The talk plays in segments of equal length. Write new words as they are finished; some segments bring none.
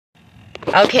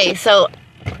Okay, so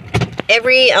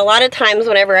a lot of times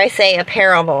whenever I say a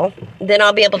parable, then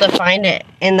I'll be able to find it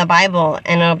in the Bible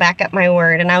and it'll back up my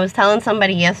word. And I was telling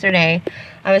somebody yesterday,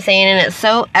 I was saying, and it's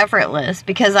so effortless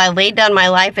because I laid down my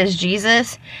life as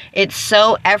Jesus. It's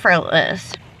so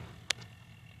effortless.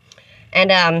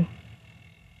 And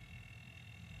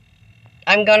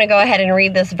I'm going to go ahead and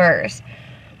read this verse.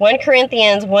 1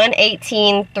 Corinthians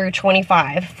 1:18 through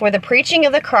 25. For the preaching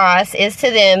of the cross is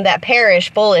to them that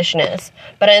perish foolishness,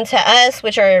 but unto us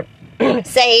which are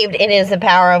saved it is the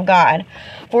power of God.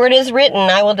 For it is written,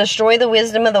 I will destroy the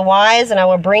wisdom of the wise, and I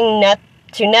will bring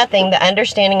to nothing the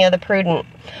understanding of the prudent.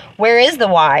 Where is the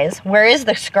wise? Where is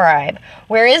the scribe?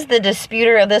 Where is the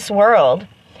disputer of this world?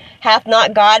 Hath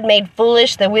not God made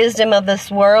foolish the wisdom of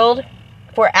this world?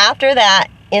 For after that,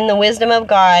 in the wisdom of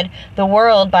God, the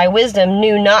world by wisdom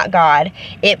knew not God.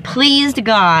 It pleased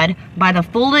God by the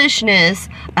foolishness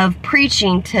of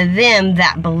preaching to them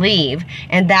that believe.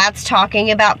 And that's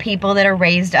talking about people that are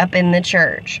raised up in the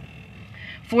church.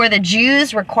 For the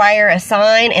Jews require a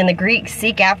sign, and the Greeks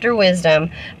seek after wisdom.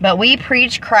 But we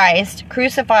preach Christ,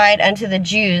 crucified unto the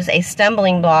Jews a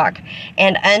stumbling block,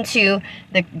 and unto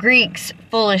the Greeks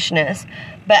foolishness.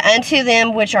 But unto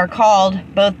them which are called,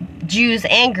 both Jews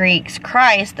and Greeks,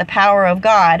 Christ, the power of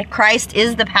God. Christ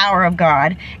is the power of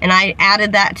God. And I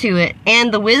added that to it.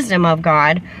 And the wisdom of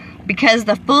God. Because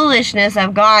the foolishness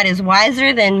of God is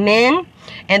wiser than men,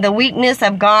 and the weakness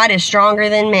of God is stronger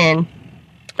than men.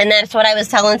 And that's what I was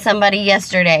telling somebody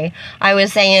yesterday. I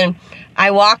was saying,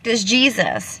 I walked as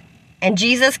Jesus. And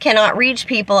Jesus cannot reach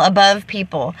people above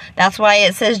people. That's why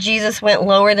it says Jesus went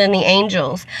lower than the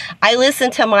angels. I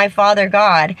listened to my Father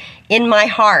God in my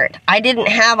heart. I didn't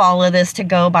have all of this to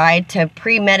go by to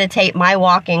premeditate my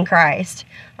walk in Christ.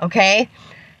 Okay?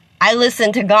 I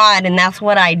listened to God, and that's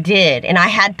what I did. And I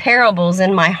had parables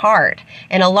in my heart.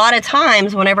 And a lot of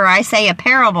times, whenever I say a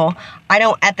parable, I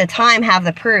don't at the time have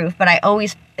the proof, but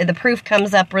the proof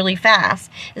comes up really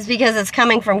fast. It's because it's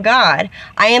coming from God.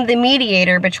 I am the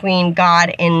mediator between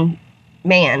God and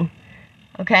man.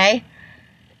 Okay?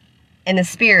 And the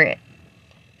Spirit.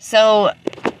 So,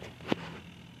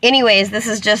 anyways, this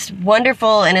is just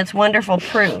wonderful, and it's wonderful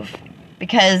proof.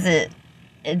 Because it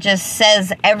just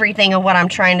says everything of what I'm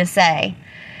trying to say.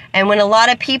 And when a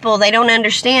lot of people, they don't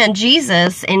understand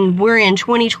Jesus, and we're in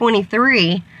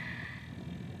 2023,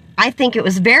 I think it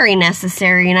was very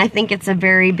necessary, and I think it's a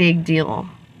very big deal.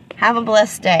 Have a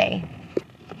blessed day.